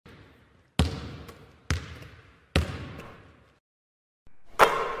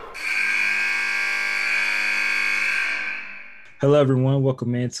Hello, everyone.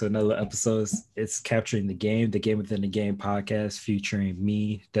 Welcome in to another episode. It's Capturing the Game Within the Game podcast, featuring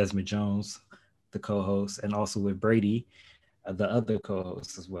me, Desmond Jones, the co-host, and also with Brady, the other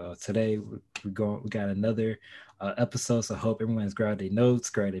co-host as well. Today, we got another episode, so I hope everyone's grabbed their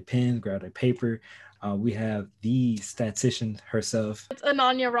notes, grabbed their pens, grabbed their paper. We have the statistician herself. It's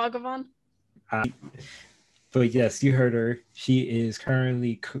Annanya Raghavan. Uh, but yes, you heard her. She is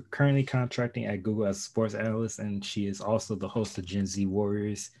currently contracting at Google as a sports analyst, and she is also the host of Gen Z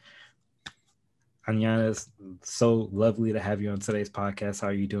Warriors. Annanya, it's so lovely to have you on today's podcast. How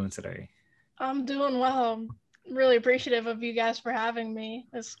are you doing today? I'm doing well. I'm really appreciative of you guys for having me.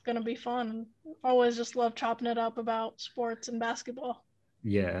 It's going to be fun. Always just love chopping it up about sports and basketball.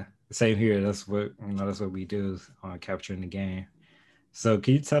 Yeah, same here. That's what we do on capturing the game. So,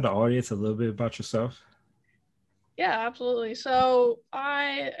 can you tell the audience a little bit about yourself? Yeah, absolutely. So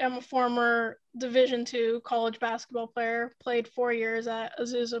I am a former Division II college basketball player. Played 4 years at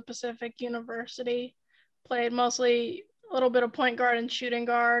Azusa Pacific University. Played mostly a little bit of point guard and shooting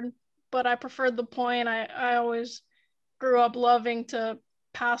guard, but I preferred the point. I always grew up loving to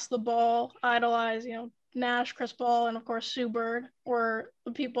pass the ball, idolize, Nash, Chris Paul, and of course Sue Bird were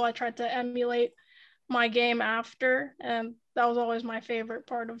the people I tried to emulate my game after. And that was always my favorite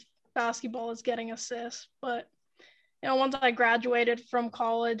part of basketball is getting assists. But once I graduated from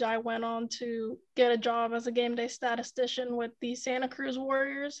college, I went on to get a job as a game day statistician with the Santa Cruz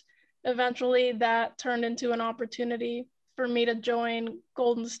Warriors. Eventually, that turned into an opportunity for me to join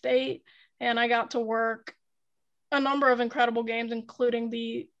Golden State, and I got to work a number of incredible games, including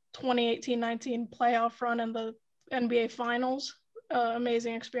the 2018-19 playoff run and the NBA Finals.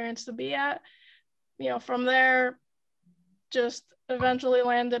 Amazing experience to be at. From there, just eventually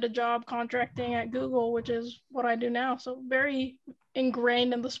landed a job contracting at Google, which is what I do now. So very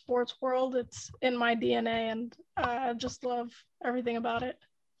ingrained in the sports world. It's in my DNA, and I just love everything about it.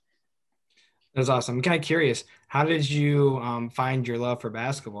 That's awesome. I'm kind of curious. How did you find your love for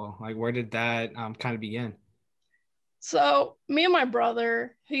basketball? Like, where did that kind of begin? So me and my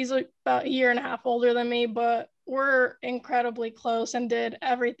brother, he's about a year and a half older than me, but we're incredibly close and did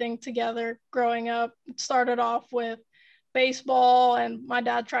everything together growing up. It started off with baseball, and my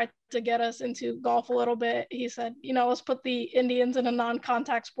dad tried to get us into golf a little bit. He said, let's put the Indians in a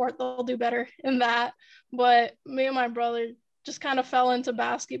non-contact sport. They'll do better in that. But me and my brother just kind of fell into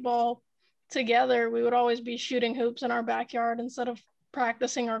basketball together. We would always be shooting hoops in our backyard instead of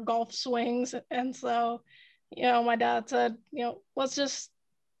practicing our golf swings. And so, my dad said, let's just,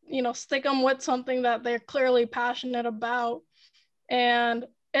 stick them with something that they're clearly passionate about. And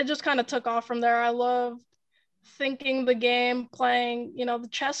it just kind of took off from there. I love thinking the game, playing, the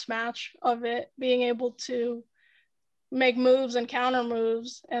chess match of it, being able to make moves and counter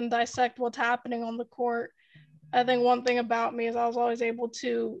moves and dissect what's happening on the court. I think one thing about me is I was always able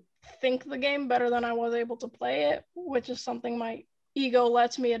to think the game better than I was able to play it, which is something my ego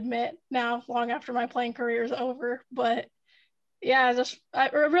lets me admit now, long after my playing career is over. But yeah, I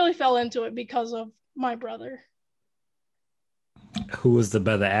really fell into it because of my brother. Who was the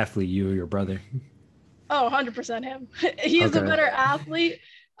better athlete, you or your brother? Oh, 100% him. He's a better athlete.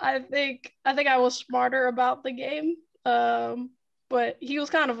 I think I was smarter about the game. But he was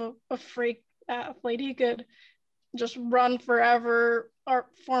kind of a freak athlete. He could just run forever. Our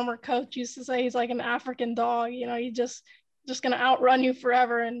former coach used to say he's like an African dog. He just gonna outrun you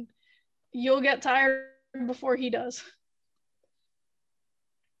forever, and you'll get tired before he does.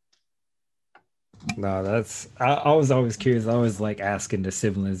 No, I was always curious. I was like asking the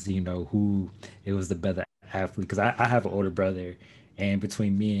siblings, who it was the better athlete because I have an older brother, and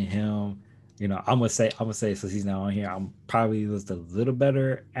between me and him, I'm gonna say since he's not on here, I'm probably was the little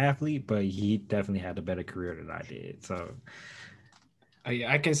better athlete, but he definitely had a better career than I did. So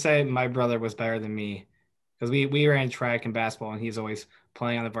I can say my brother was better than me because we ran track and basketball, and he's always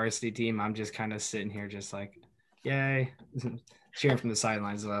playing on the varsity team. I'm just kind of sitting here, just like, yay, cheering from the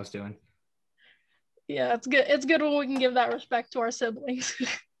sidelines is what I was doing. Yeah, it's good. It's good when we can give that respect to our siblings.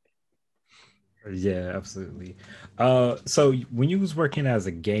 yeah, absolutely. So when you was working as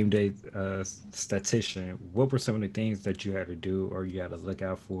a game day statistician, what were some of the things that you had to do or you had to look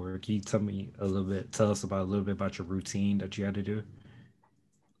out for? Can you tell us about a little bit about your routine that you had to do?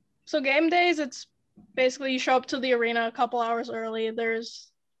 So game days, it's basically you show up to the arena a couple hours early.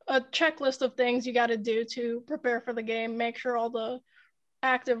 There's a checklist of things you got to do to prepare for the game. Make sure all the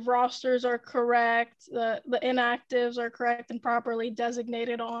active rosters are correct, the inactives are correct and properly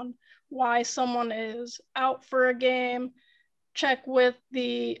designated on why someone is out for a game. Check with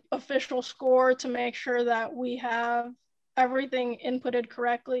the official score to make sure that we have everything inputted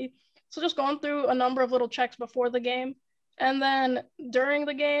correctly. So just going through a number of little checks before the game And then during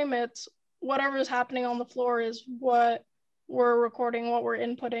the game, it's whatever is happening on the floor is what we're recording, what we're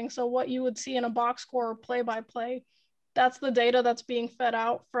inputting. So what you would see in a box score or play-by-play, that's the data that's being fed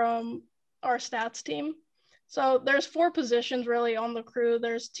out from our stats team. So there's 4 positions really on the crew.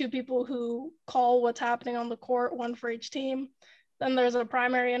 There's 2 people who call what's happening on the court, 1 for each team. Then there's a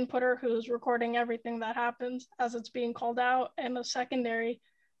primary inputter who's recording everything that happens as it's being called out, and a secondary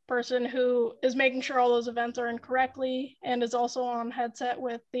person who is making sure all those events are in correctly and is also on headset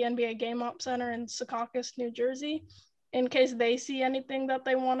with the NBA Game Op Center in Secaucus, New Jersey, in case they see anything that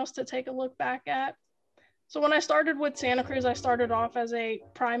they want us to take a look back at. So when I started with Santa Cruz, I started off as a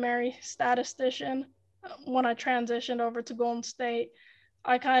primary statistician. When I transitioned over to Golden State,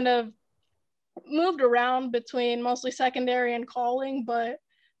 I kind of moved around between mostly secondary and calling, but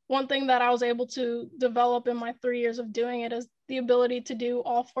one thing that I was able to develop in my 3 years of doing it is the ability to do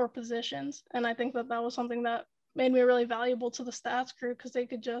all 4 positions. And I think that that was something that made me really valuable to the stats crew because they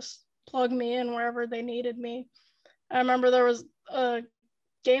could just plug me in wherever they needed me. I remember there was a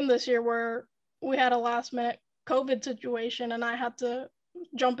game this year where we had a last minute COVID situation and I had to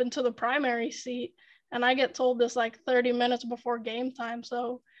jump into the primary seat, and I get told this like 30 minutes before game time.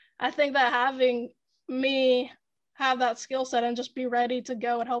 So I think that having me have that skill set and just be ready to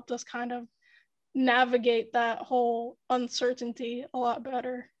go, it helped us kind of navigate that whole uncertainty a lot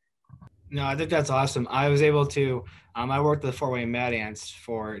better. No, I think that's awesome. I was able to, I worked the 4-way Mad Ants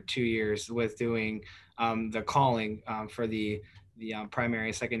for 2 years with doing the calling for the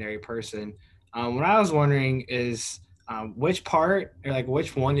primary, secondary person. What I was wondering is which part, or like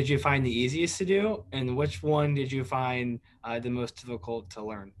which one did you find the easiest to do, and which one did you find the most difficult to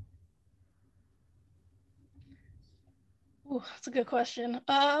learn? Ooh, that's a good question.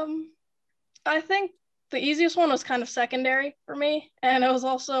 I think the easiest one was kind of secondary for me, and it was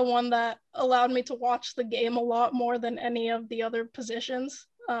also one that allowed me to watch the game a lot more than any of the other positions,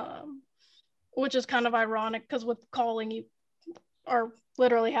 which is kind of ironic because with calling you are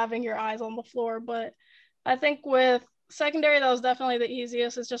literally having your eyes on the floor. But I think with secondary, that was definitely the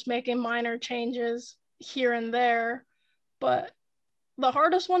easiest. It's just making minor changes here and there. But the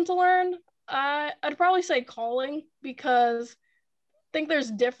hardest one to learn, I'd probably say calling, because I think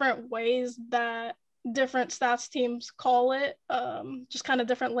there's different ways that different stats teams call it, just kind of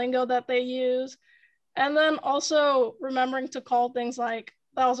different lingo that they use. And then also remembering to call things like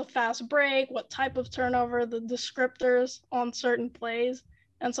that was a fast break, what type of turnover, the descriptors on certain plays.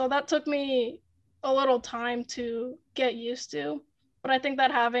 And so that took me a little time to get used to. But I think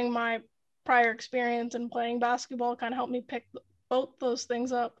that having my prior experience in playing basketball kind of helped me pick both those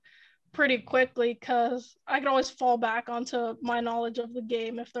things up pretty quickly, because I could always fall back onto my knowledge of the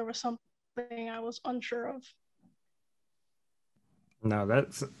game if there was something I was unsure of. No,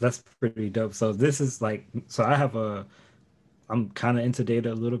 that's pretty dope. So this is like, so I'm kind of into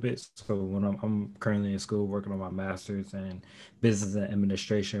data a little bit. So when I'm currently in school working on my master's in business and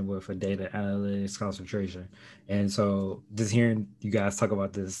administration with a data analytics concentration. And so just hearing you guys talk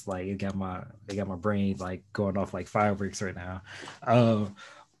about this, like it got my brain like going off like fireworks right now.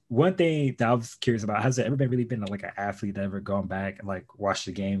 One thing that I was curious about, has there ever been really been like an athlete that ever gone back and like watched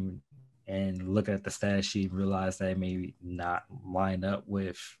the game and look at the stat sheet and realize that it maybe not line up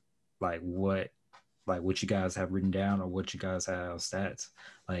with like what you guys have written down or what you guys have stats?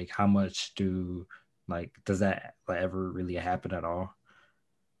 Like how much does that like ever really happen at all?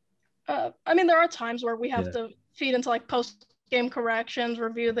 I mean, there are times where we have Yeah. to feed into like post game corrections,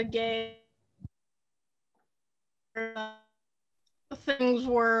 review the game. Things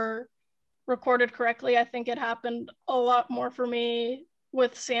were recorded correctly. I think it happened a lot more for me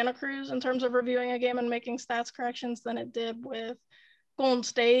with Santa Cruz in terms of reviewing a game and making stats corrections than it did with Golden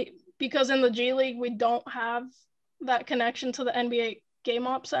State, because in the G League, we don't have that connection to the NBA Game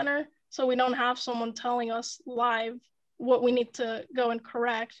Op Center. So we don't have someone telling us live what we need to go and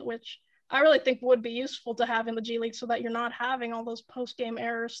correct, which I really think would be useful to have in the G League so that you're not having all those post-game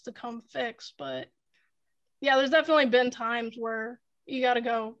errors to come fix. But yeah, there's definitely been times where you got to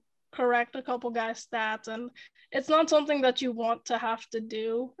go correct a couple guys' stats, and it's not something that you want to have to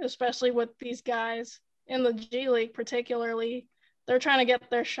do, especially with these guys in the G League particularly. They're trying to get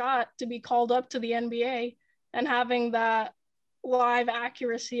their shot to be called up to the NBA, and having that live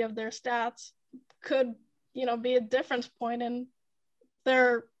accuracy of their stats could, be a difference point in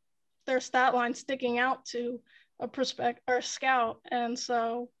their stat line sticking out to a prospect or a scout. And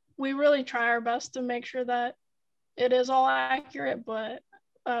so we really try our best to make sure that it is all accurate, but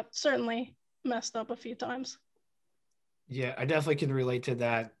certainly messed up a few times. Yeah, I definitely can relate to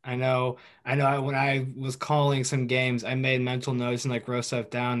that. When I was calling some games, I made mental notes and like wrote stuff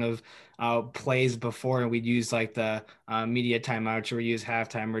down of plays before, and we'd use like the media timeouts, or we use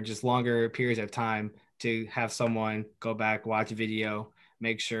halftime, or just longer periods of time to have someone go back, watch a video,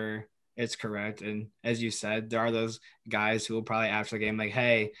 make sure it's correct. And as you said, there are those guys who will probably after the game like,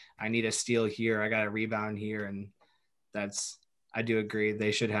 "Hey, I need a steal here, I got a rebound here," and that's I do agree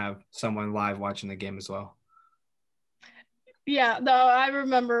they should have someone live watching the game as well. Yeah, no, I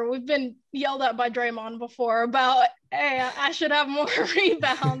remember we've been yelled at by Draymond before about, hey, I should have more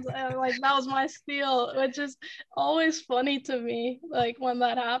rebounds. And like that was my steal, which is always funny to me. Like when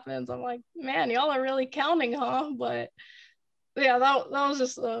that happens, I'm like, man, y'all are really counting, huh? But yeah, that was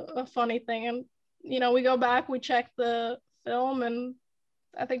just a funny thing. And we go back, we check the film, and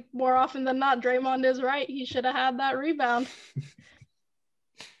I think more often than not, Draymond is right. He should have had that rebound.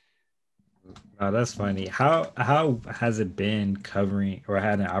 Oh, that's funny. How has it been covering or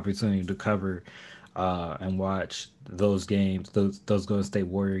had an opportunity to cover and watch those games, those Golden State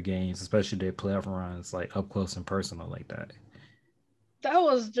Warrior games, especially their playoff runs, like up close and personal like that? That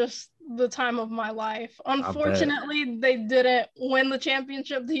was just the time of my life. I bet. Unfortunately, they didn't win the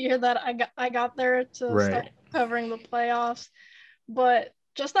championship the year that I got there to start Right. covering the playoffs. But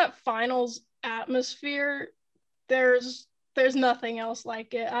just that finals atmosphere, there's there's nothing else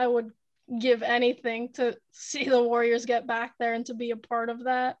like it. I would give anything to see the Warriors get back there and to be a part of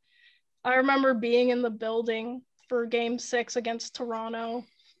that. I remember being in the building for game 6 against Toronto,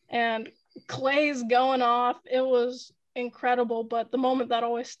 and Clay's going off. It was incredible. But the moment that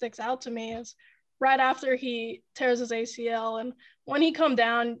always sticks out to me is right after he tears his ACL. And when he come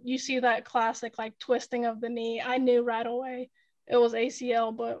down, you see that classic like twisting of the knee. I knew right away it was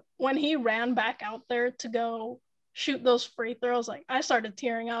ACL. But when he ran back out there to go shoot those free throws, like I started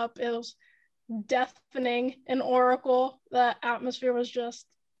tearing up. It was deafening in Oracle. That atmosphere was just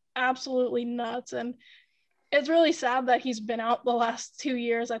absolutely nuts. And it's really sad that he's been out the last 2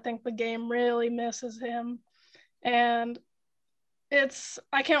 years. I think the game really misses him. And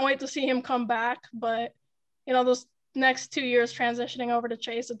I can't wait to see him come back. But, those next 2 years transitioning over to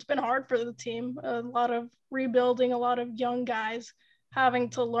Chase, it's been hard for the team. A lot of rebuilding, a lot of young guys having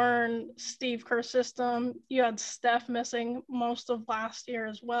to learn Steve Kerr's system. You had Steph missing most of last year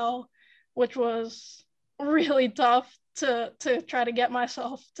as well, which was really tough to try to get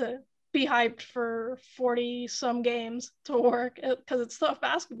myself to be hyped for 40 some games to work, because it's tough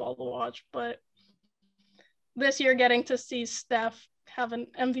basketball to watch. But this year, getting to see Steph have an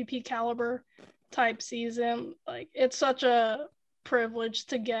MVP caliber type season, like it's such a privilege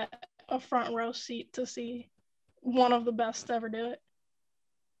to get a front row seat to see one of the best to ever do it.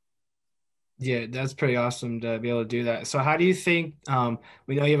 Yeah, that's pretty awesome to be able to do that. So how do you think,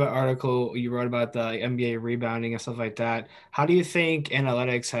 we know you have an article you wrote about the NBA rebounding and stuff like that. How do you think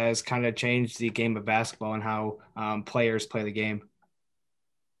analytics has kind of changed the game of basketball and how players play the game?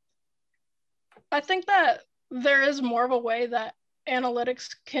 I think that there is more of a way that analytics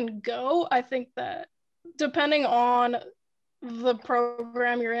can go. I think that depending on the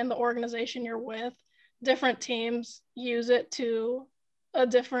program you're in, the organization you're with, different teams use it to a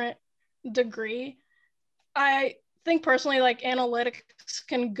different degree. I think personally, like analytics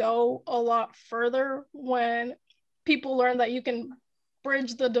can go a lot further when people learn that you can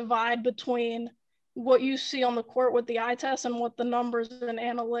bridge the divide between what you see on the court with the eye test and what the numbers and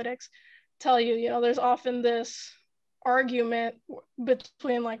analytics tell you. There's often this argument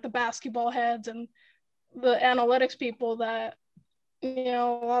between like the basketball heads and the analytics people that, a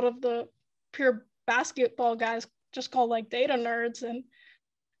lot of the pure basketball guys just call like data nerds. And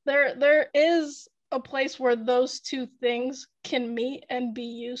there is a place where those two things can meet and be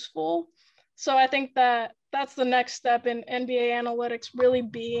useful. So I think that that's the next step in NBA analytics really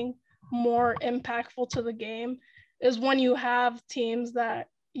being more impactful to the game, is when you have teams that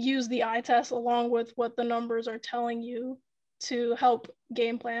use the eye test along with what the numbers are telling you to help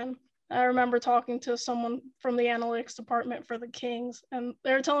game plan. I remember talking to someone from the analytics department for the Kings, and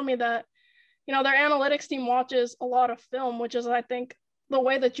they were telling me that, their analytics team watches a lot of film, which is, I think, the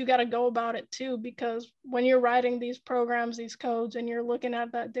way that you got to go about it too, because when you're writing these programs, these codes, and you're looking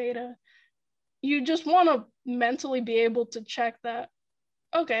at that data, you just want to mentally be able to check that,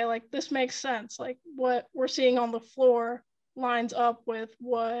 okay, like this makes sense. Like what we're seeing on the floor lines up with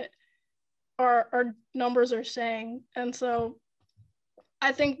what our numbers are saying. And so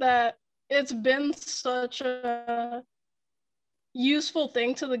I think that it's been such a useful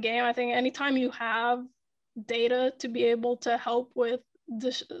thing to the game. I think anytime you have data to be able to help with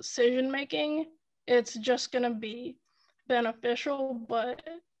decision making, it's just going to be beneficial. But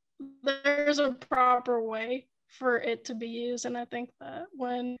there's a proper way for it to be used. And I think that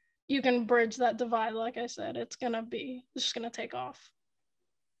when you can bridge that divide, like I said, it's just gonna take off.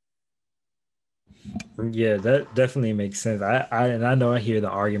 Yeah, that definitely makes sense. I know I hear the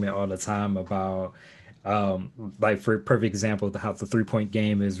argument all the time about like for perfect example, how the 3 point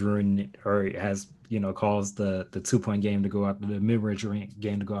game is ruined or it has, caused the 2 point game to go out, the mid-range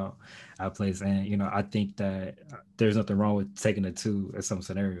game to go out of place. And I think that there's nothing wrong with taking the two in some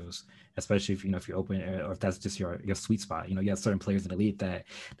scenarios, especially if you're open or if that's just your sweet spot. You have certain players in the league that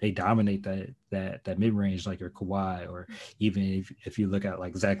they dominate that mid-range, like your Kawhi, or even if you look at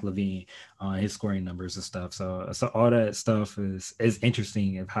like Zach LaVine on his scoring numbers and stuff. So all that stuff is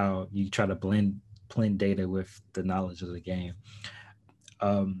interesting of how you try to blend data with the knowledge of the game.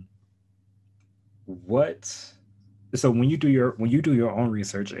 Um, what so when you do your own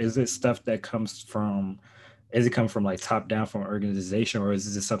research, is it stuff that comes from is it come from like top down from an organization, or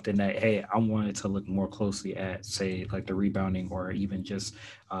is this something that, hey, I wanted to look more closely at, say, like the rebounding or even just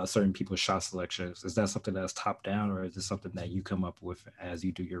certain people's shot selections? Is that something that's top down, or is it something that you come up with as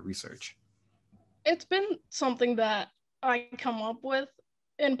you do your research? It's been something that I come up with,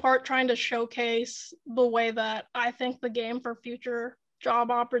 in part trying to showcase the way that I think the game for future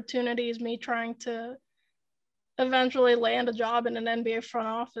job opportunities, me trying to eventually land a job in an NBA front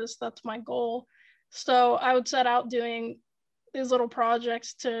office. That's my goal. So I would set out doing these little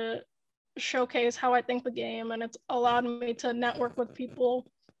projects to showcase how I think the game, and it's allowed me to network with people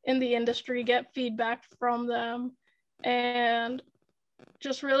in the industry, get feedback from them, and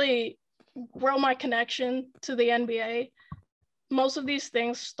just really grow my connection to the NBA. Most of these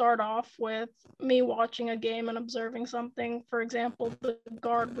things start off with me watching a game and observing something. For example, the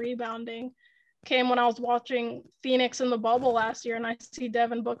guard rebounding came when I was watching Phoenix in the bubble last year, and I see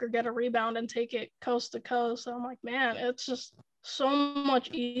Devin Booker get a rebound and take it coast to coast. So I'm like, man, it's just so much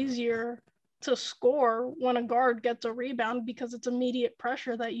easier to score when a guard gets a rebound, because it's immediate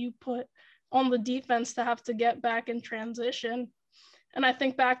pressure that you put on the defense to have to get back in transition. And I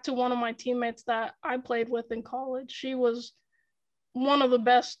think back to one of my teammates that I played with in college. She was one of the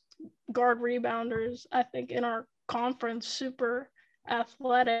best guard rebounders, I think, in our conference, super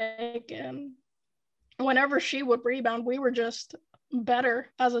athletic. And whenever she would rebound, we were just better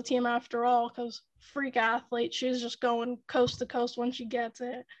as a team after all, because freak athlete. She's just going coast to coast when she gets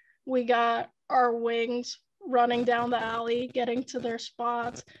it. We got our wings running down the alley, getting to their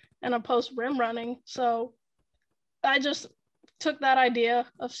spots, and a post rim running. So I just took that idea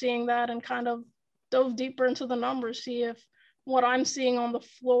of seeing that and kind of dove deeper into the numbers, see if what I'm seeing on the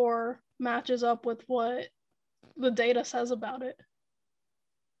floor matches up with what the data says about it.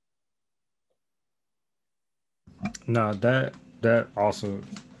 No, that also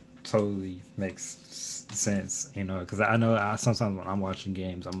totally makes sense, because I know sometimes when I'm watching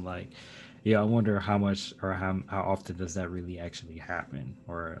games, I'm like, yeah, I wonder how much or how often does that really actually happen,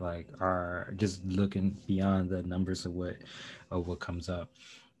 or like are just looking beyond the numbers of what comes up.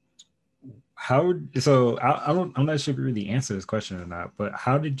 How so I'm not sure if you really answer this question or not, but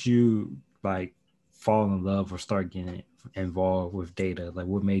how did you like fall in love or start getting involved with data? Like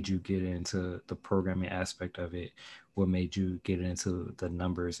what made you get into the programming aspect of it? What made you get into the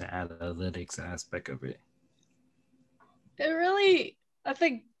numbers and analytics aspect of it? It really, I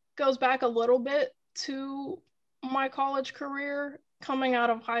think, goes back a little bit to my college career. Coming out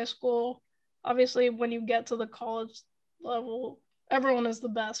of high school, obviously when you get to the college level, everyone is the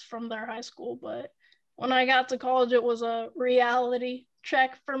best from their high school, but when I got to college, it was a reality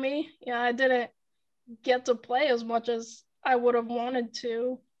check for me. Yeah, I didn't get to play as much as I would have wanted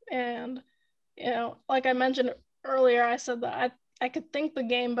to. And, like I mentioned earlier, I said that I could think the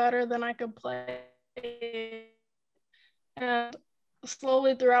game better than I could play. And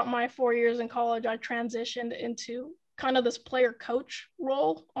slowly throughout my 4 years in college, I transitioned into kind of this player coach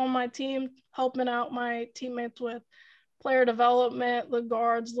role on my team, helping out my teammates with player development, the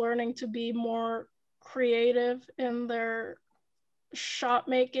guards learning to be more creative in their shot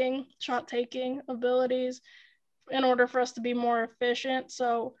making, shot taking abilities in order for us to be more efficient.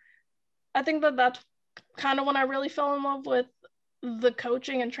 So I think that that's kind of when I really fell in love with the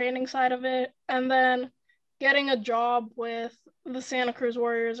coaching and training side of it. And then getting a job with the Santa Cruz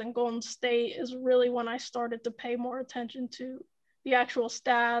Warriors and Golden State is really when I started to pay more attention to the actual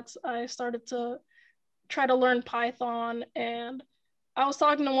stats. I started to try to learn Python, and I was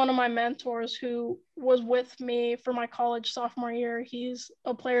talking to one of my mentors who was with me for my college sophomore year. He's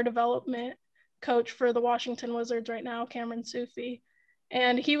a player development coach for the Washington Wizards right now, Cameron Sufi.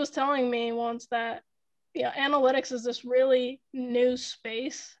 And he was telling me once that, yeah, analytics is this really new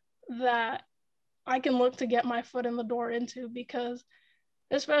space that I can look to get my foot in the door into, because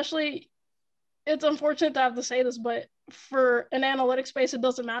especially it's unfortunate to have to say this, but for an analytics space, it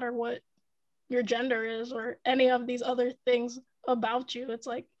doesn't matter what your gender is or any of these other things about you. It's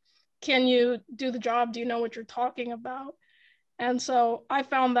like, can you do the job? Do you know what you're talking about? And so I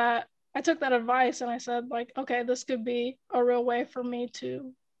found that I took that advice and I said, like, okay, this could be a real way for me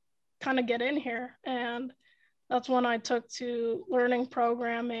to kind of get in here. And that's when I took to learning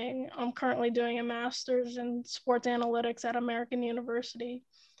programming. I'm currently doing a master's in sports analytics at American University.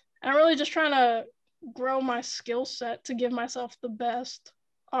 I'm really just trying to grow my skill set to give myself the best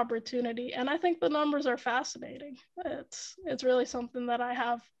opportunity. And I think the numbers are fascinating. It's really something that I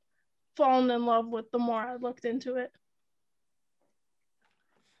have fallen in love with the more I looked into it.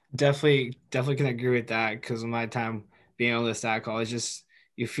 Definitely can agree with that, because of my time being on the stat call, it's just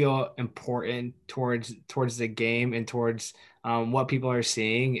you feel important towards the game and towards what people are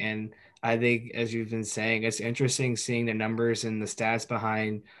seeing. And I think, as you've been saying, it's interesting seeing the numbers and the stats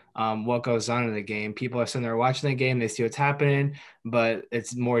behind what goes on in the game. People are sitting there watching the game, they see what's happening, but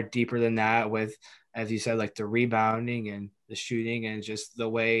it's more deeper than that with, as you said, like the rebounding and the shooting and just the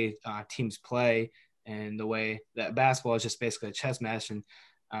way teams play, and the way that basketball is just basically a chess match. And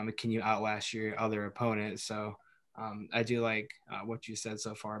can you outlast your other opponent? So I do like what you said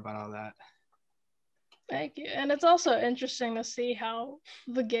so far about all that. Thank you. And it's also interesting to see how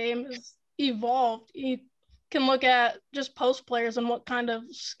the game has evolved. You can look at just post players and what kind of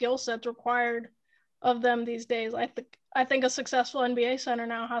skill sets required of them these days. I think a successful NBA center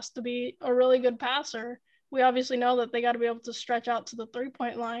now has to be a really good passer. We obviously know that they got to be able to stretch out to the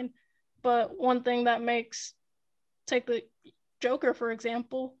 3-point line, but one thing that makes, take the Joker for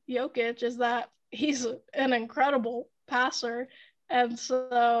example, Jokic, is that he's an incredible passer. And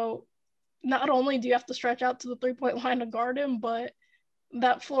so not only do you have to stretch out to the 3-point line to guard him, but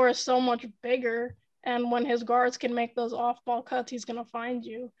that floor is so much bigger. And when his guards can make those off ball cuts, he's going to find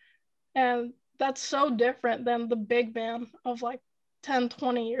you. And that's so different than the big man of like 10,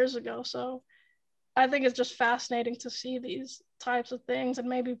 20 years ago. So I think it's just fascinating to see these types of things and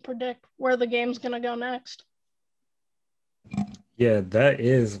maybe predict where the game's going to go next. Yeah, that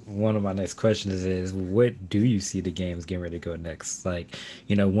is one of my next questions is what do you see the games getting ready to go next? Like,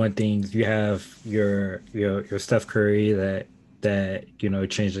 one thing you have your Steph Curry that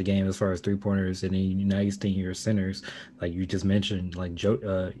changed the game as far as three pointers, and then now you think your centers, like you just mentioned, like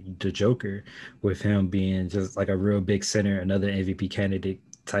the Joker, with him being just like a real big center, another MVP candidate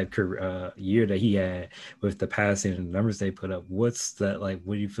type year that he had with the passing and the numbers they put up. What's that like?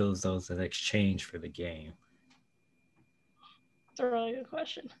 What do you feel as though is the next change for the game? It's a really good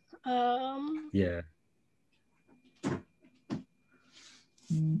question. Yeah.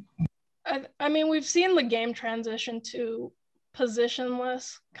 I mean, we've seen the game transition to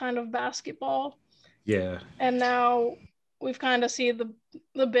positionless kind of basketball. Yeah. And now we've kind of seen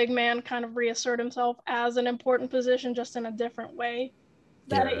the big man kind of reassert himself as an important position, just in a different way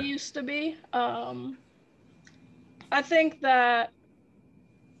that it used to be. I think that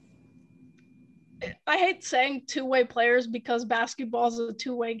I hate saying two-way players because basketball is a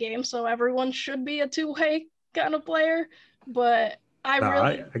two-way game, so everyone should be a two-way kind of player. But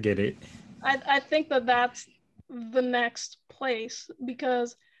I get it. I think that that's the next place,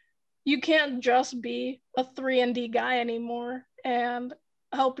 because you can't just be a 3-and-D guy anymore and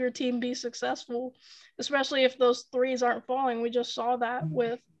help your team be successful, especially if those threes aren't falling. We just saw that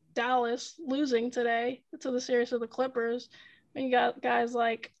with Dallas losing today to the series of the Clippers. And you got guys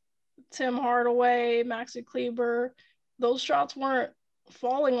like Tim Hardaway, Maxi Kleber. Those shots weren't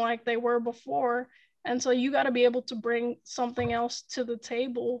falling like they were before. And so you got to be able to bring something else to the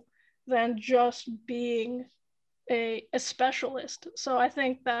table than just being a specialist. So I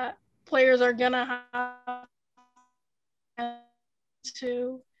think that players are going to have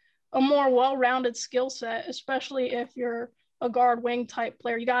to a more well-rounded skill set, especially if you're a guard wing type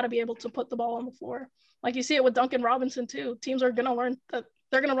player. You got to be able to put the ball on the floor. Like you see it with Duncan Robinson too. Teams are going to learn that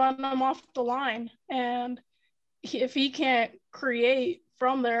they're going to run him off the line. And if he can't create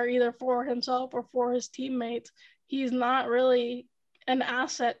from there, either for himself or for his teammates, he's not really an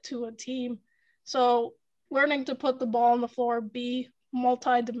asset to a team. So learning to put the ball on the floor, be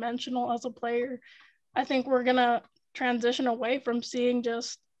multi-dimensional as a player, I think we're going to transition away from seeing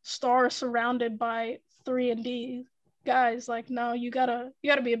just stars surrounded by 3-and-D guys. Like, no, you gotta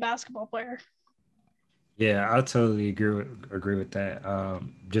be a basketball player. Yeah, I totally agree with that.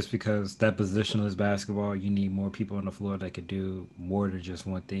 Just because that positionless basketball, you need more people on the floor that could do more than just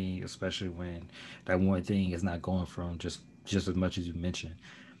one thing, especially when that one thing is not going from just as much as you mentioned.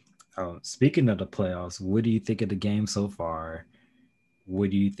 Speaking of the playoffs, what do you think of the game so far?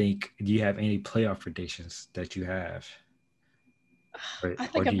 What do you think? Do you have any playoff predictions that you have? Right. I Or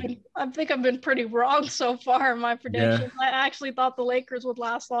think do you, I've been pretty wrong so far in my yeah. predictions. I actually thought the Lakers would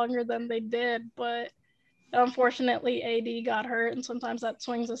last longer than they did, but unfortunately AD got hurt and sometimes that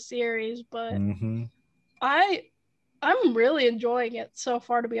swings a series, but Mm-hmm. I I'm really enjoying it so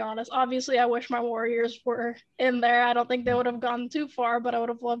far, to be honest. Obviously, I wish my Warriors were in there. I don't think they would have gone too far, but I would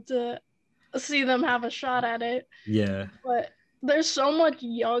have loved to see them have a shot at it. Yeah. But there's so much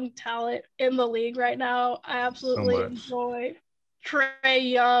young talent in the league right now. I So absolutely much. enjoy Trey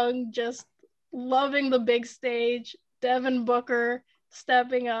Young just loving the big stage, Devin Booker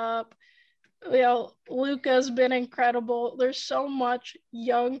stepping up. Luka's been incredible. There's so much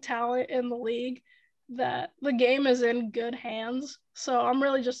young talent in the league that the game is in good hands. So I'm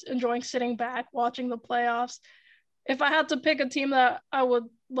really just enjoying sitting back, watching the playoffs. If I had to pick a team that I would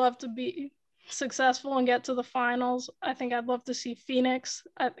love to be successful and get to the finals, I think I'd love to see Phoenix.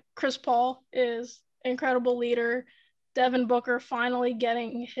 Chris Paul is an incredible leader. Devin Booker finally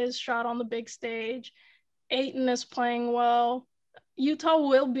getting his shot on the big stage. Aiton is playing well. Utah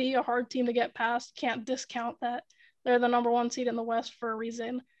will be a hard team to get past. Can't discount that. They're the number one seed in the West for a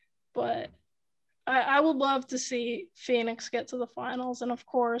reason. But I would love to see Phoenix get to the finals. And of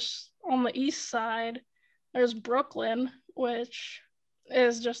course, on the East side, there's Brooklyn, which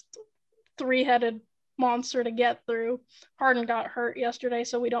is just three-headed monster to get through. Harden got hurt yesterday,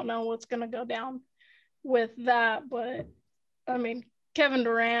 so we don't know what's going to go down with that. But I mean, Kevin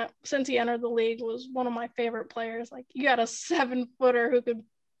Durant, since he entered the league, was one of my favorite players. Like, you got a 7-footer who could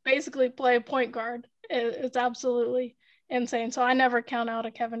basically play point guard. It's absolutely insane. So I never count out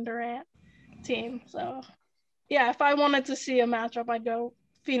a Kevin Durant team. So yeah, if I wanted to see a matchup, I'd go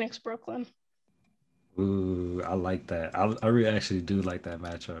Phoenix Brooklyn. Ooh, I like that. I really actually do like that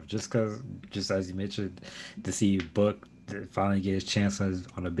matchup. Just as you mentioned, to see Book to finally get his chance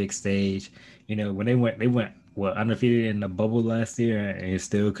on a big stage. You know, when they went well undefeated in the bubble last year and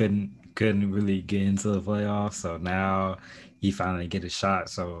still couldn't really get into the playoffs. So now he finally get a shot.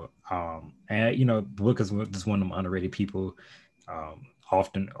 So and you know, Book is just one of them underrated people.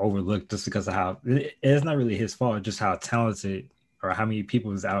 Often overlooked just because of how it's not really his fault, just how talented or how many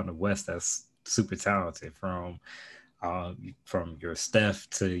people is out in the West that's super talented from your Steph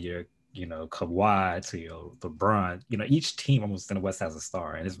to your Kawhi to your LeBron. You know, each team almost in the West has a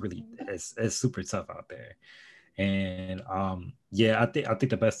star, and it's super tough out there. And yeah, I think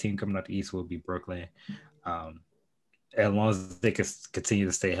the best team coming out the East will be Brooklyn. Um, as long as they can continue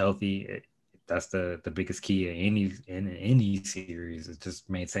to stay healthy, that's the biggest key in any series is just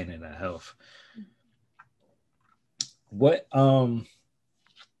maintaining that health. What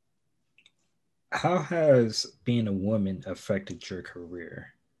How has being a woman affected your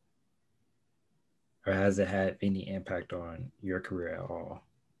career, or has it had any impact on your career at all?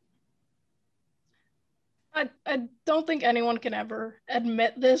 I don't think anyone can ever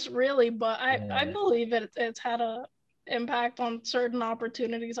admit this really, but I Yeah. believe it's had a impact on certain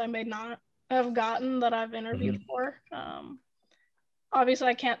opportunities I may not have gotten that I've interviewed Hmm. for. Obviously,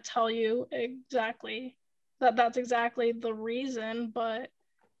 I can't tell you exactly that's exactly the reason, but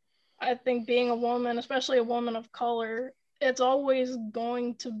I think being a woman, especially a woman of color, it's always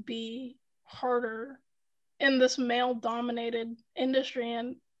going to be harder in this male dominated industry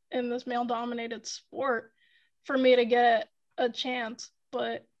and in this male dominated sport for me to get a chance.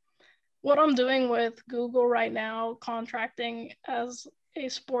 But what I'm doing with Google right now, contracting as a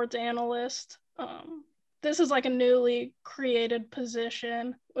sports analyst, this is like a newly created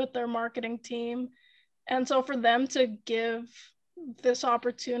position with their marketing team. And so for them to give this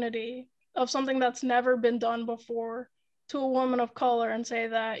opportunity of something that's never been done before to a woman of color and say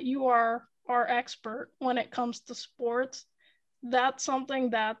that you are our expert when it comes to sports, that's something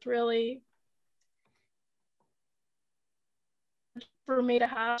that really for me to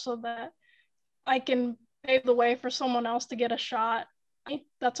have so that I can pave the way for someone else to get a shot.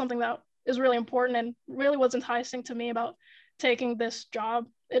 That's something that is really important and really was enticing to me about taking this job.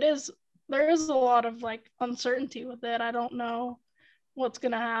 There is a lot of like uncertainty with it. I don't know what's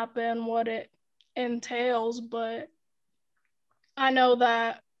going to happen, what it entails, but I know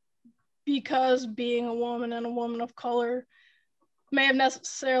that because being a woman and a woman of color may have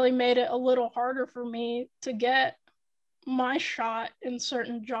necessarily made it a little harder for me to get my shot in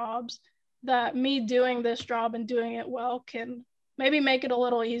certain jobs, that me doing this job and doing it well can maybe make it a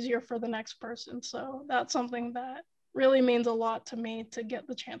little easier for the next person. So that's something that really means a lot to me to get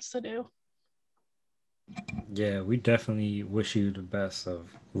the chance to do. Yeah, we definitely wish you the best of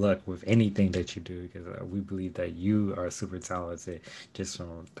luck with anything that you do because we believe that you are super talented just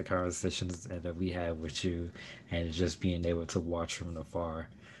from the conversations that we have with you and just being able to watch from afar.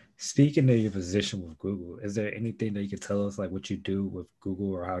 Speaking of your position with Google, is there anything that you could tell us, like what you do with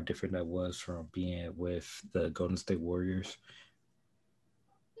Google, or how different that was from being with the Golden State Warriors?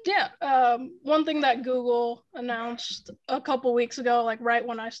 Yeah, one thing that Google announced a couple weeks ago, like right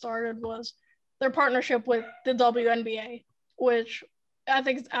when I started, was their partnership with the WNBA, which I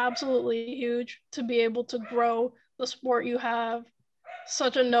think is absolutely huge to be able to grow the sport. You have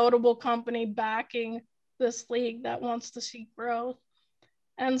such a notable company backing this league that wants to see growth.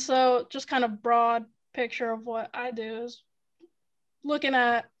 And so, just kind of broad picture of what I do is looking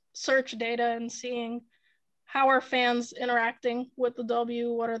at search data and seeing how are fans interacting with the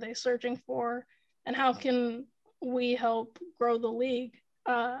W, what are they searching for, and how can we help grow the league.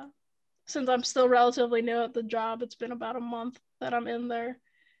 Since I'm still relatively new at the job, it's been about a month that I'm in there.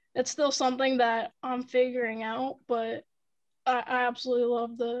 It's still something that I'm figuring out, but I absolutely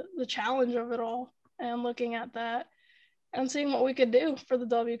love the challenge of it all and looking at that and seeing what we could do for the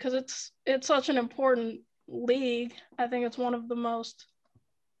W, because it's such an important league. I think it's one of the most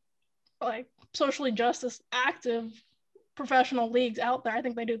like socially justice active professional leagues out there. I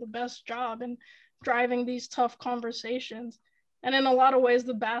think they do the best job in driving these tough conversations. And in a lot of ways,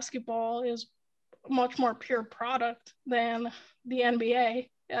 the basketball is much more pure product than the NBA.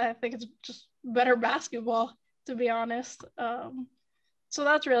 I think it's just better basketball, to be honest. So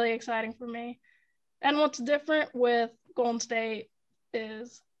that's really exciting for me. And what's different with Golden State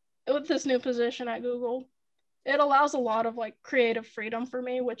is with this new position at Google, it allows a lot of like creative freedom for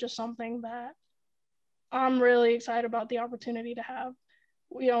me, which is something that I'm really excited about the opportunity to have.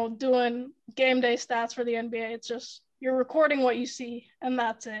 Doing game day stats for the NBA, it's just you're recording what you see and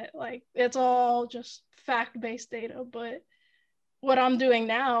that's it. Like it's all just fact-based data. But what I'm doing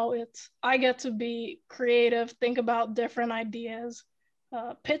now, I get to be creative, think about different ideas,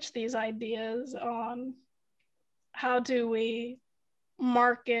 pitch these ideas on how do we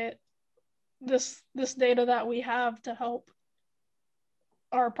market this data that we have to help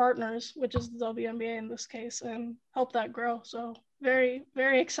our partners, which is the WNBA in this case, and help that grow. So very,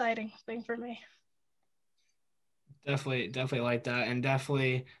 very exciting thing for me. Definitely like that. And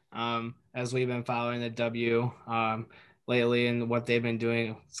definitely, as we've been following the W lately and what they've been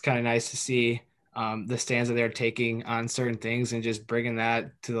doing, it's kind of nice to see the stands that they're taking on certain things and just bringing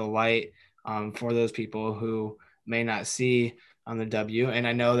that to the light for those people who may not see on the W. And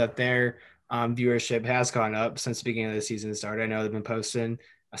I know that their viewership has gone up since the beginning of the season started. I know they've been posting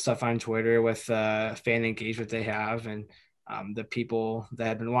stuff on Twitter with fan engagement they have and the people that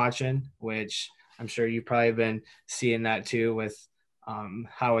have been watching, which I'm sure you've probably been seeing that too with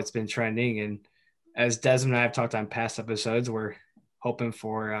how it's been trending. And as Desmond and I have talked on past episodes, we're hoping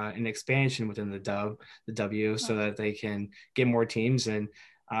for an expansion within the W, so that they can get more teams and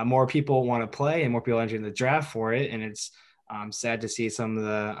more people want to play and more people entering the draft for it. And it's sad to see some of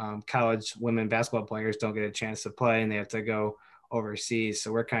the college women basketball players don't get a chance to play and they have to go overseas.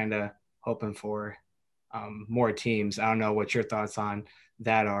 So we're kind of hoping for more teams. I don't know what your thoughts on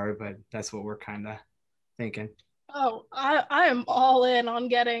that are, but that's what we're kind of thinking. Oh, I am all in on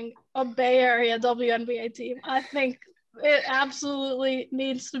getting a Bay Area WNBA team. I think it absolutely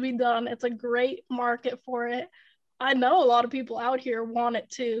needs to be done. It's a great market for it. I know a lot of people out here want it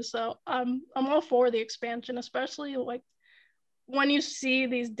too, so I'm all for the expansion, especially like when you see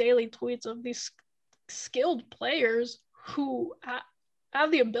these daily tweets of these skilled players who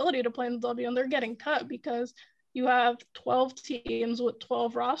have the ability to play in the W and they're getting cut because you have 12 teams with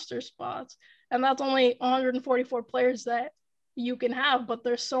 12 roster spots. And that's only 144 players that you can have, but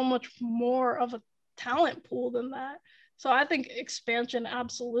there's so much more of a talent pool than that. So I think expansion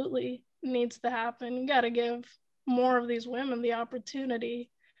absolutely needs to happen. You got to give more of these women the opportunity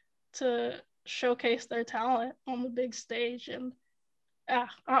to showcase their talent on the big stage. And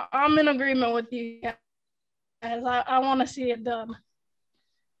I'm in agreement with you guys. I want to see it done.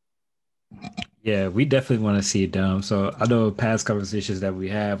 Yeah, we definitely want to see it done. So I know past conversations that we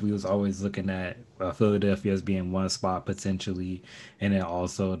have, we was always looking at Philadelphia as being one spot potentially, and then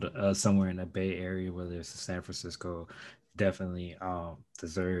also somewhere in the Bay Area, whether it's San Francisco, definitely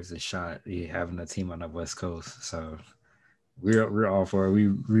deserves a shot. Having a team on the West Coast, so we're all for it.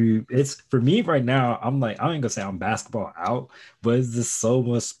 We it's for me right now. I'm like I ain't gonna say I'm basketball out, but it's just so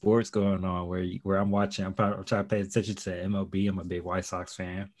much sports going on where I'm watching. I'm trying to pay attention to MLB. I'm a big White Sox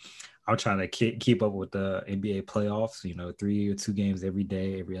fan. I'm trying to keep up with the NBA playoffs, 3 or 2 games every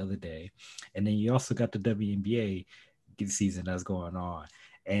day, every other day. And then you also got the WNBA season that's going on.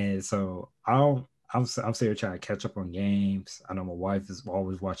 And so I'm sitting here trying to catch up on games. I know my wife is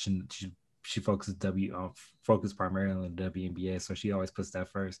always watching. She focus primarily on the WNBA, so she always puts that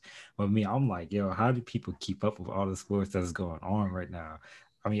first. But me, I'm like, yo, how do people keep up with all the sports that's going on right now?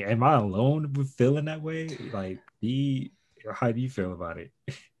 I mean, am I alone with feeling that way? Like, how do you feel about it?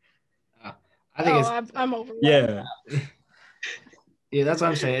 Uh, I think it's I'm overwhelmed. Yeah, yeah, that's what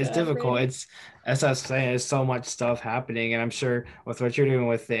I'm saying. It's difficult. Brady. It's as I was saying, there's so much stuff happening, and I'm sure with what you're doing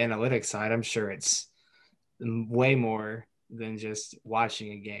with the analytics side, I'm sure it's way more than just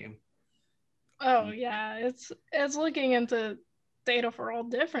watching a game. Oh yeah, it's looking into data for all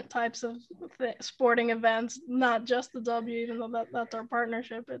different types of sporting events, not just the W, even though that's our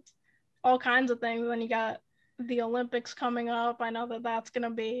partnership. It's all kinds of things. Then you got the Olympics coming up. I know that that's going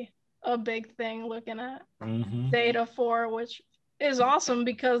to be a big thing looking at data for, which is awesome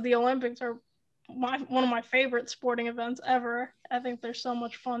because the Olympics are one of my favorite sporting events ever. I think there's so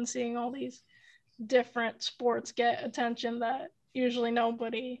much fun seeing all these different sports get attention that usually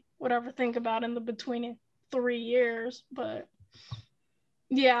nobody would ever think about in the between 3 years. But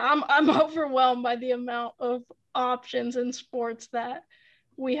yeah, I'm overwhelmed by the amount of options in sports that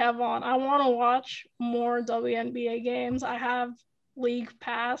we have on. I want to watch more WNBA games. I have League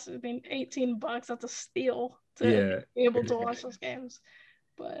Pass. I mean, $18, that's a steal to yeah. be able to watch those games.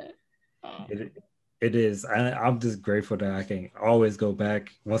 But It, it is. I'm just grateful that I can always go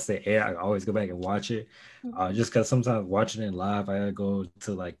back once they air. I can always go back and watch it. Just because sometimes watching it live, I gotta go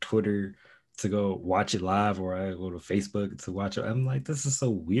to like Twitter to go watch it live, or I go to Facebook to watch it. I'm like, this is so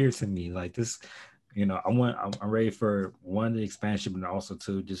weird to me. Like this, I'm ready for one, the expansion, but also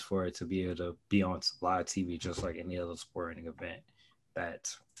two, just for it to be able to be on live TV, just like any other sporting event that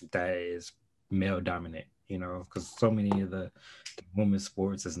that is male dominant. Because so many of the women's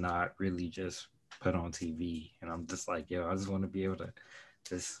sports is not really just put on TV, and I'm just like, yo, I just want to be able to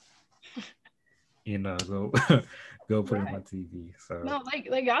just go go put it on TV. So no,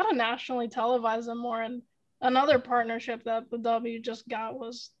 they gotta nationally televise them more. And another partnership that the W just got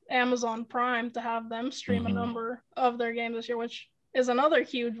was Amazon Prime to have them stream a number of their games this year, which is another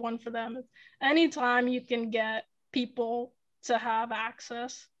huge one for them. Anytime you can get people to have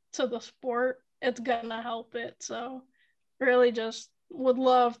access to the sport, it's gonna help it. So really just would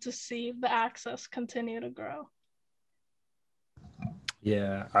love to see the access continue to grow.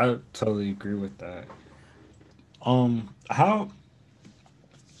 yeah, I totally agree with that.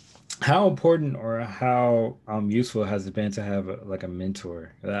 How important or how useful has it been to have like a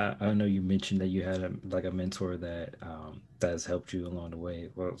mentor? I know you mentioned that you had like a mentor that that has helped you along the way.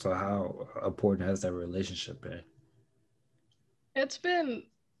 Well, so how important has that relationship been? It's been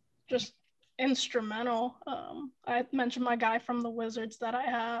just instrumental. I mentioned my guy from the Wizards that I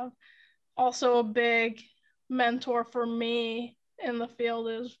have. Also, a big mentor for me in the field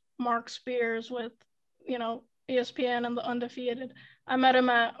is Mark Spears with, ESPN and the Undefeated. I met him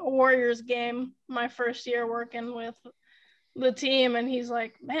at a Warriors game my first year working with the team, and he's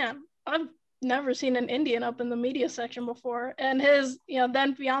like, man, I've never seen an Indian up in the media section before. And his,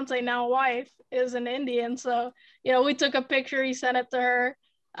 then fiance, now wife, is an Indian. So, we took a picture, he sent it to her.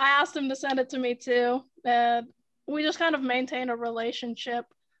 I asked him to send it to me too. And we just kind of maintained a relationship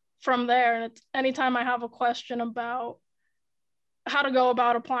from there. And it's anytime I have a question about how to go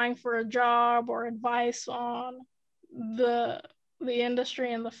about applying for a job or advice on the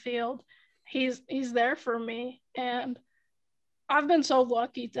industry and the field, he's there for me. And I've been so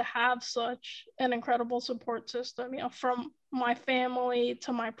lucky to have such an incredible support system, from my family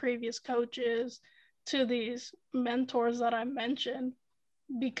to my previous coaches to these mentors that I mentioned,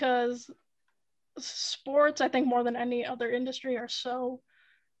 because sports, I think more than any other industry, are so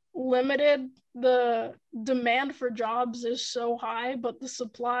limited. The demand for jobs is so high, but the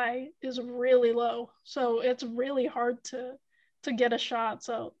supply is really low. So it's really hard to get a shot.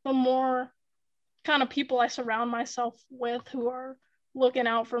 So the more kind of people I surround myself with who are looking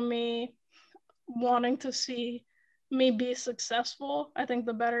out for me, wanting to see me be successful, I think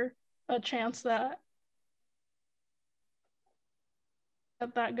the better a chance that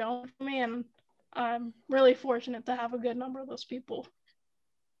that going for me. And I'm really fortunate to have a good number of those people.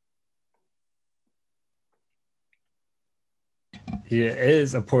 Yeah, it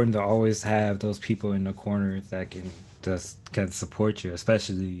is important to always have those people in the corner that can support you,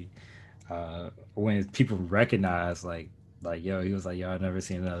 especially when people recognize like yo, he was like, yo, I've never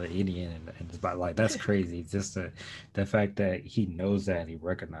seen another Indian, and it's about like that's crazy. Just the fact that he knows that and he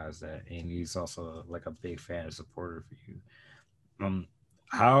recognized that, and he's also like a big fan and supporter for you. Um,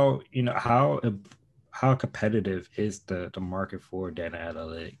 how how competitive is the market for data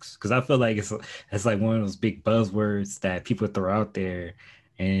analytics? Because I feel like it's like one of those big buzzwords that people throw out there,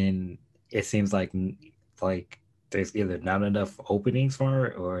 and it seems like there's either not enough openings for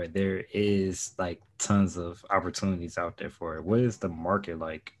it or there is like tons of opportunities out there for it. What is the market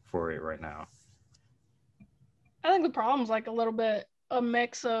like for it right now? I think the problem's like a little bit a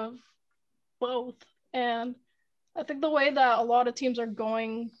mix of both. And I think the way that a lot of teams are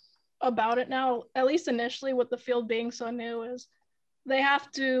going about it now, at least initially with the field being so new, is they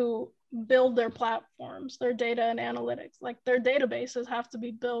have to build their platforms, their data and analytics. Like their databases have to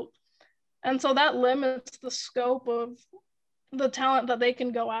be built. And so that limits the scope of the talent that they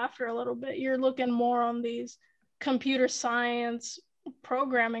can go after a little bit. You're looking more on these computer science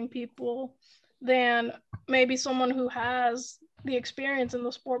programming people than maybe someone who has the experience in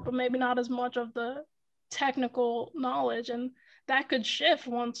the sport, but maybe not as much of the technical knowledge. And that could shift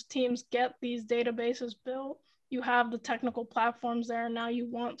once teams get these databases built. You have the technical platforms there, and now you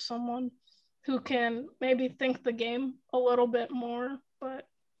want someone who can maybe think the game a little bit more. But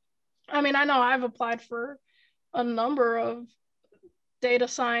I mean, I know I've applied for a number of data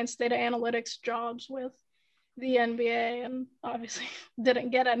science, data analytics jobs with the NBA, and obviously didn't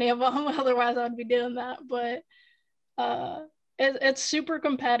get any of them. Otherwise, I would be doing that. But it's super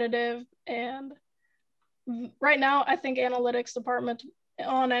competitive. And right now, I think analytics departments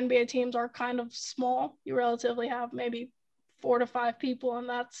on NBA teams are kind of small. You relatively have maybe 4 to 5 people, and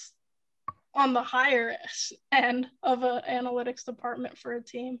that's on the higher end of an analytics department for a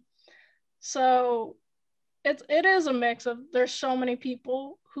team. So it is a mix of, there's so many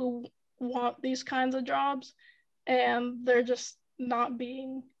people who want these kinds of jobs, and they're just not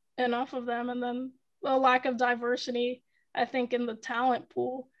being enough of them. And then the lack of diversity, I think, in the talent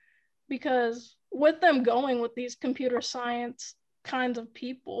pool, because with them going with these computer science kinds of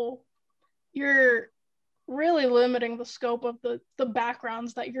people, you're really limiting the scope of the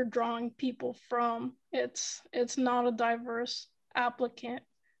backgrounds that you're drawing people from. It's not a diverse applicant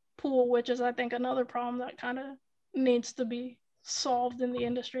pool, which is, I think, another problem that kind of needs to be solved in the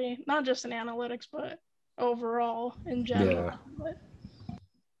industry, not just in analytics, but overall in general. Yeah. But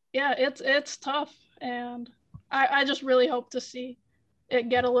yeah, it's tough, and I just really hope to see it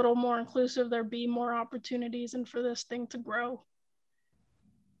get a little more inclusive, there be more opportunities, and for this thing to grow.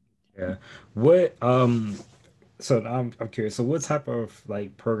 Yeah. What so I'm curious. So what type of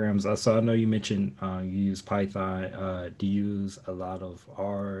like programs? So I know you mentioned you use Python. Do you use a lot of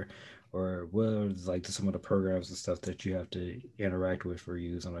R, or what is like some of the programs and stuff that you have to interact with or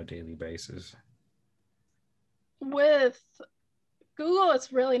use on a daily basis? With Google,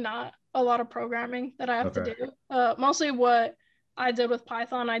 it's really not a lot of programming that I have to Okay. do. Mostly what I did with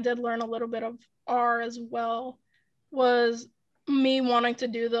Python, I did learn a little bit of R as well, was me wanting to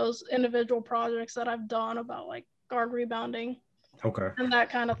do those individual projects that I've done about like guard rebounding Okay. and that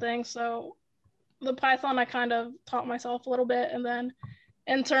kind of thing. So the Python, I kind of taught myself a little bit. And then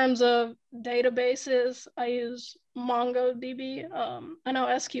in terms of databases, I use MongoDB. I know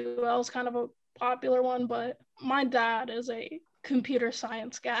SQL is kind of a popular one, but my dad is a computer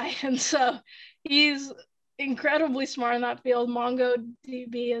science guy. And so he's incredibly smart in that field.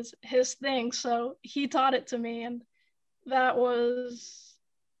 MongoDB is his thing. So he taught it to me. And that was,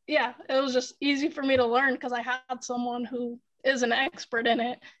 yeah, it was just easy for me to learn because I had someone who is an expert in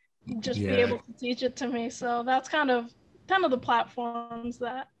it just be Yeah. able to teach it to me. So that's kind of the platforms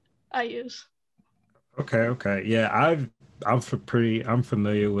that I use. Okay. Okay. Yeah. I'm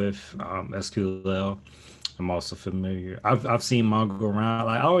familiar with SQL. I'm also familiar. I've seen Mongo around.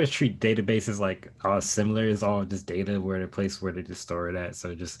 Like I always treat databases like all similar. It's all just data where the place where they just store it at.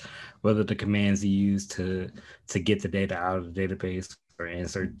 So just whether the commands you use to get the data out of the database or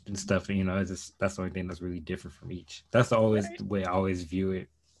insert and stuff, it's just that's the only thing that's really different from each. That's always Right. the way I always view it.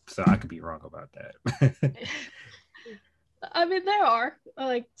 So I could be wrong about that. I mean, they are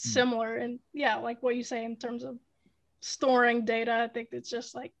like similar, and yeah, like what you say in terms of storing data. I think it's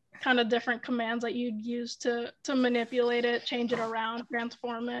just like kind of different commands that you'd use to manipulate it, change it around,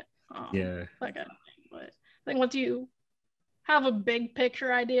 transform it, Yeah. that kind of thing. But I think once you have a big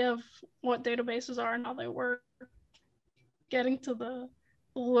picture idea of what databases are and how they work, getting to the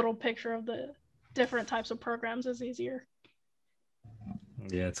little picture of the different types of programs is easier.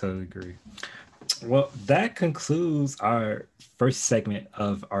 Yeah, I totally agree. Well, that concludes our first segment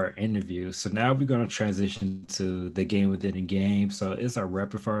of our interview. So now we're going to transition to the game within a game. So it's our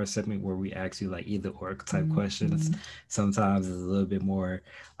rapid fire segment where we ask you like either or type questions. Sometimes it's a little bit more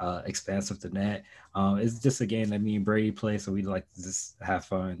expansive than that. It's just a game that me and Brady play, so we like to just have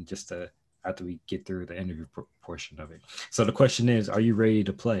fun just to after we get through the interview portion of it. So the question is, are you ready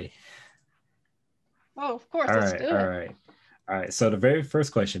to play? Oh, of course, All let's right, do all it. right. All right, so the very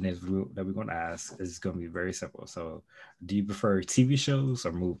first question that we're going to ask is going to be very simple. So, do you prefer TV shows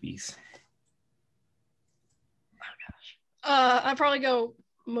or movies? I'd probably go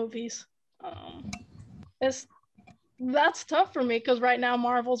movies. It's That's tough for me because right now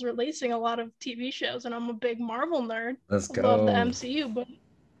Marvel's releasing a lot of TV shows, and I'm a big Marvel nerd. Let's I love the go. MCU, but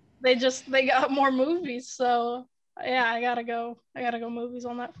they got more movies, so yeah, I gotta go. I gotta go movies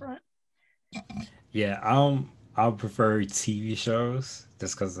on that front. Yeah, I'll prefer TV shows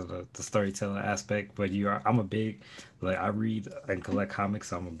just because of the storytelling aspect. But I'm a big like I read and collect comics,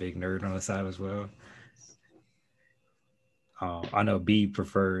 so I'm a big nerd on the side as well. I know B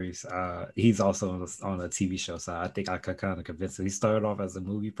prefers. He's also on the TV show side. I think I could kind of convince him. He started off as a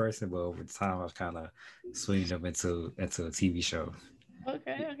movie person, but over time I've kind of swinged him into a TV show.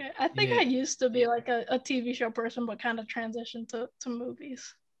 Okay, okay. I think I Yeah, used to be like a TV show person, but kind of transitioned to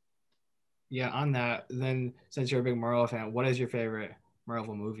movies. yeah. On that, then since you're a big Marvel fan, what is your favorite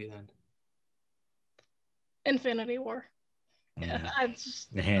Marvel movie then? Infinity War. Yeah, Mm, I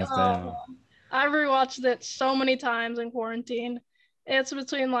just hands oh, down. I rewatched it so many times in quarantine. It's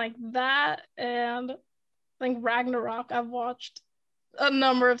between like that and I think Ragnarok. I've watched a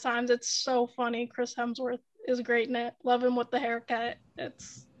number of times. It's so funny. Chris Hemsworth is great in it. Love him with the haircut.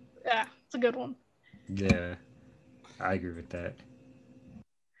 It's a good one. Yeah, I agree with that.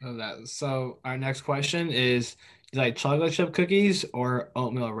 Of that. So our next question is: you like chocolate chip cookies or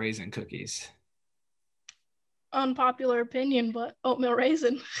oatmeal raisin cookies? Unpopular opinion, but oatmeal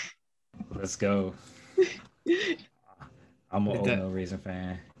raisin. Let's go. I'm an That oatmeal raisin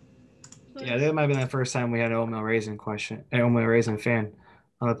fan. yeah, that might have been the first time we had an oatmeal raisin question, an oatmeal raisin fan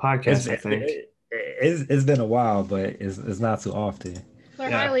on the It's podcast. I think. it's been a while, but it's not too often. They're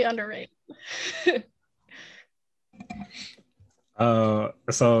Yeah. highly underrated.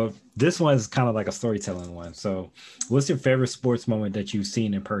 So this one's kind of like a storytelling one. So, what's your favorite sports moment that you've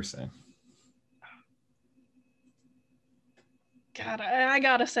seen in person? God, I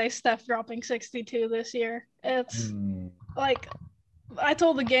gotta say, Steph dropping 62 this year. It's Hmm. like I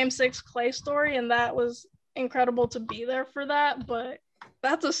told the Game 6 Clay story, and that was incredible to be there for that. But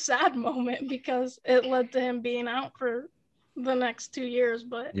that's a sad moment because it led to him being out for the next 2 years.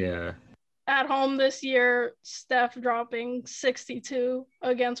 But Yeah, at home this year, Steph dropping 62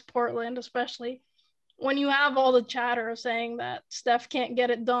 against Portland, especially when you have all the chatter of saying that Steph can't get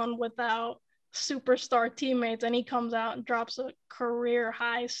it done without superstar teammates, and he comes out and drops a career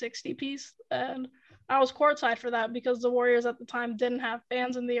high 60 piece. And I was courtside for that because the Warriors at the time didn't have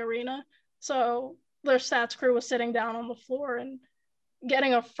fans in the arena. So their stats crew was sitting down on the floor, and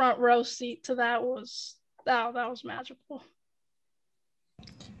getting a front row seat to that was that was magical.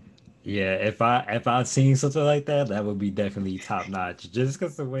 yeah. If I seen something like that, that would be definitely top notch. Just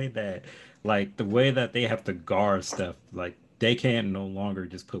because the way that they have to guard stuff, like they can't no longer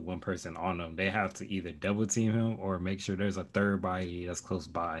just put one person on them. They have to either double team him or make sure there's a third body that's close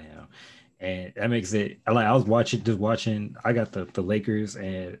by him. And that makes it like I was watching. I got the Lakers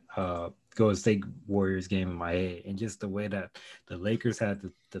and Golden State Warriors game in my head, and just the way that the Lakers had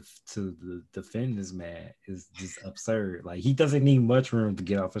to defend this man is just absurd. Like he doesn't need much room to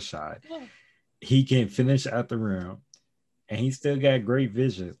get off a shot. Yeah. He can finish at the rim, and he still got great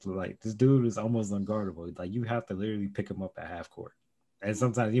vision. Like this dude is almost unguardable. Like you have to literally pick him up at half court, and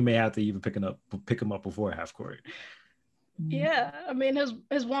sometimes you may have to even pick him up before half court. Yeah, I mean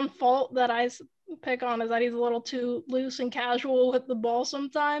his one fault that I pick on is that he's a little too loose and casual with the ball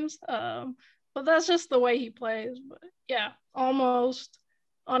sometimes. But that's just the way he plays. But yeah, almost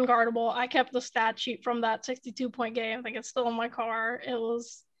unguardable. I kept the stat sheet from that 62-point game. I think it's still in my car. It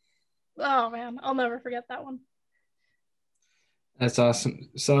was oh man, I'll never forget that one. That's awesome.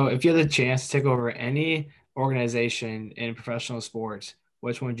 So, if you had the chance to take over any organization in professional sports,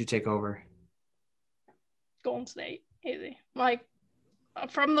 which one would you take over? Golden State, easy. Like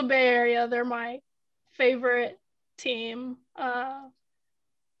from the Bay Area, they're my favorite team. I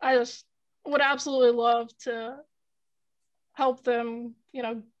just would absolutely love to help them,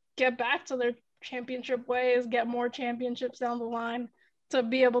 get back to their championship ways, get more championships down the line, to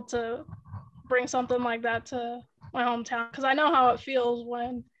be able to bring something like that to my hometown. Because I know how it feels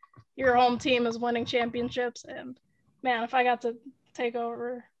when your home team is winning championships. And man, if I got to take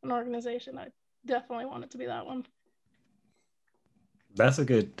over an organization, I definitely want it to be that one. That's a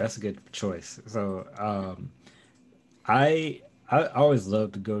good choice. So I always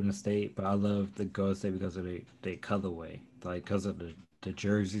loved the Golden State, but I love the Golden State because of the colorway, like because of the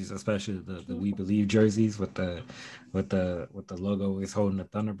jerseys, especially the We Believe jerseys with the logo always holding the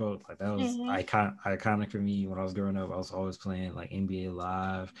thunderbolt. Like that was Mm-hmm. iconic for me when I was growing up. I was always playing like NBA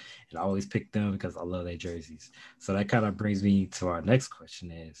Live, and I always picked them because I love their jerseys. So that kind of brings me to our next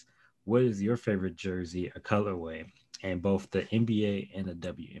question: is what is your favorite jersey or colorway in both the NBA and the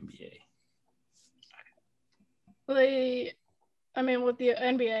WNBA? I mean, with the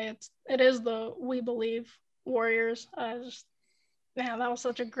NBA, it is the We Believe Warriors. Man, that was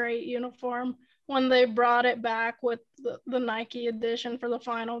such a great uniform. When they brought it back with the Nike edition for the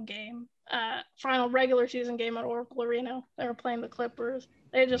final game, final regular season game at Oracle Arena, they were playing the Clippers.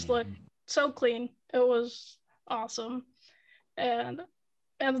 They just looked so clean. It was awesome. And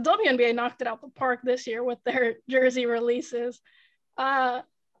the WNBA knocked it out the park this year with their jersey releases. As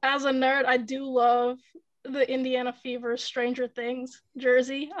a nerd, I do love the Indiana Fever Stranger Things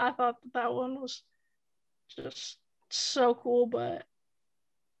jersey. I thought that one was just so cool, but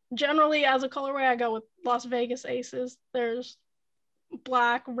generally as a colorway, I go with Las Vegas Aces. There's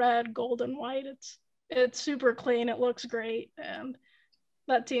black, red, gold, and white. It's super clean. It looks great, and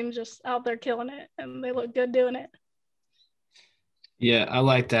that team's just out there killing it, and they look good doing it. Yeah, I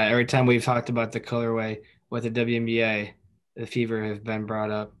like that. Every time we've talked about the colorway with the WNBA, the Fever have been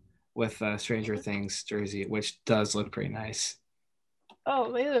brought up with Stranger Things jersey, which does look pretty nice.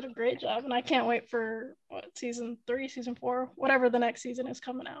 Oh, they did a great job, and I can't wait for season 3, season 4, whatever the next season is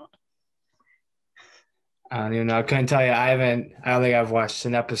coming out. I don't even know. I couldn't tell you. I don't think I've watched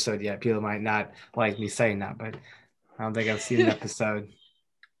an episode yet. People might not like me saying that, but I don't think I've seen an episode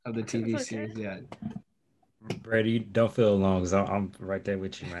of the TV series yet. Brady, don't feel alone because I'm right there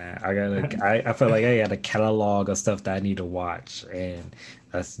with you, man. I feel like I got a catalog of stuff that I need to watch, and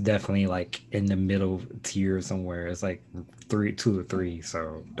that's definitely like in the middle tier somewhere. It's like 2 or 3,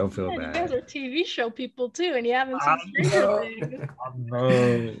 so don't feel bad. You guys are TV show people too, and you haven't seen Stranger Things. I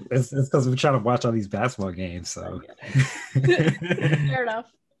know. It's because we're trying to watch all these basketball games, so. Fair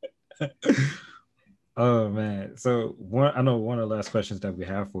enough. Oh man! So I know one of the last questions that we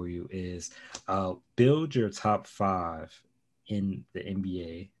have for you is, build your top 5 in the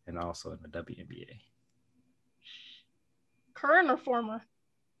NBA and also in the WNBA. Current or former?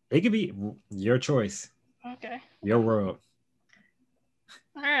 It could be your choice. Okay. Your world.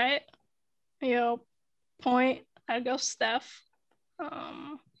 All right. Point. I'd go Steph.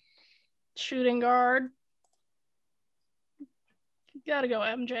 Shooting guard. Gotta go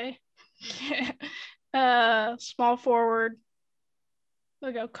MJ. Small forward.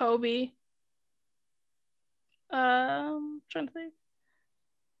 We'll go Kobe. Trying to think.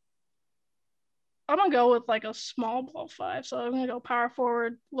 I'm gonna go with like a small ball 5. So I'm gonna go power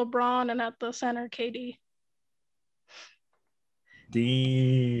forward LeBron, and at the center KD.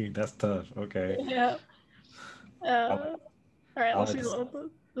 That's tough. Okay. Yeah. All right. Let's see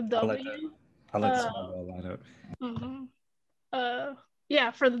the W. I like the small ball lineup. Mm-hmm.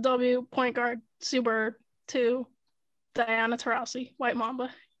 Yeah, for the W, point guard, Sue Bird. 2, Diana Taurasi, White Mamba.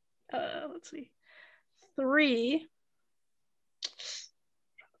 Let's see. 3.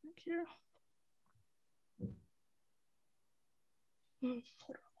 Here. 3.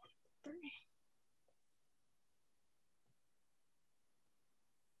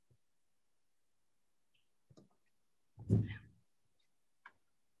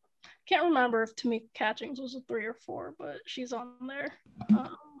 Can't remember if Tamika Catchings was a 3 or 4, but she's on there. She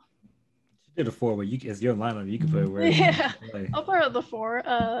did a 4, but it's your lineup. You can play where. Yeah, I'll put her at the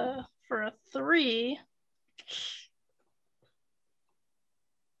 4. For a 3,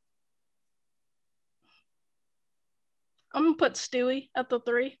 I'm gonna put Stewie at the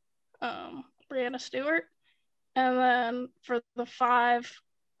 3. Brianna Stewart, and then for the 5,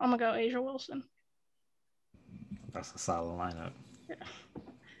 I'm gonna go Asia Wilson. That's a solid lineup.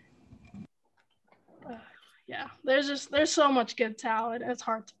 Yeah. There's so much good talent. It's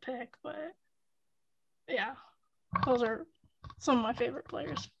hard to pick, but yeah, those are some of my favorite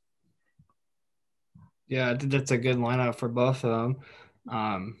players. Yeah, that's a good lineup for both of them.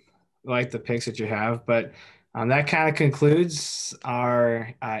 I like the picks that you have, but that kind of concludes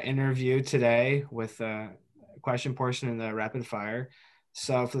our interview today with the question portion in the rapid fire.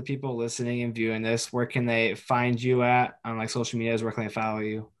 So for the people listening and viewing this, where can they find you at on like social medias? Where can they follow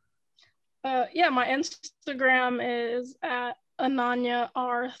you? Yeah, my Instagram is at Annanya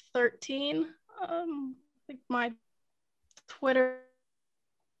R13. I think my Twitter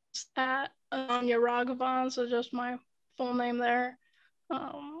is at Annanya Raghavan, so just my full name there.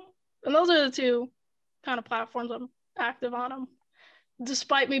 And those are the 2 kind of platforms I'm active on them.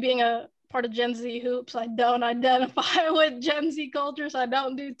 Despite me being a part of Gen Z Hoops, I don't identify with Gen Z culture, so I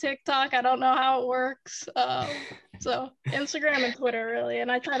don't do TikTok. I don't know how it works. So Instagram and Twitter really,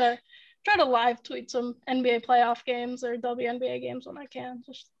 and I try to live tweet some NBA playoff games or WNBA games when I can.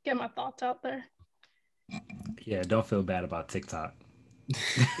 Just get my thoughts out there. Yeah, don't feel bad about TikTok.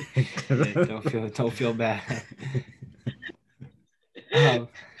 Don't feel bad.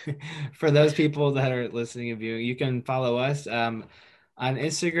 For those people that are listening and viewing, you can follow us on on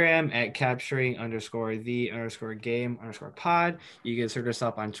Instagram at capturing_the_game_pod. You can search us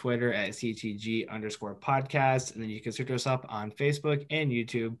up on Twitter at CTG_podcast. And then you can search us up on Facebook and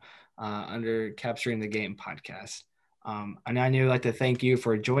YouTube under Capturing the Game Podcast. Annanya, would like to thank you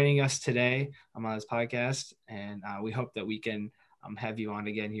for joining us today on this podcast. And we hope that we can have you on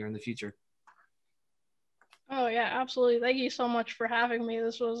again here in the future. Oh, yeah, absolutely. Thank you so much for having me.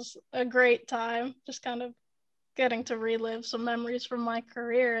 This was a great time. Just kind of getting to relive some memories from my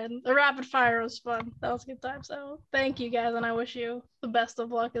career, and the rapid fire was fun. That was a good time. So thank you guys, and I wish you the best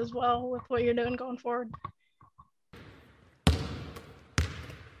of luck as well with what you're doing going forward.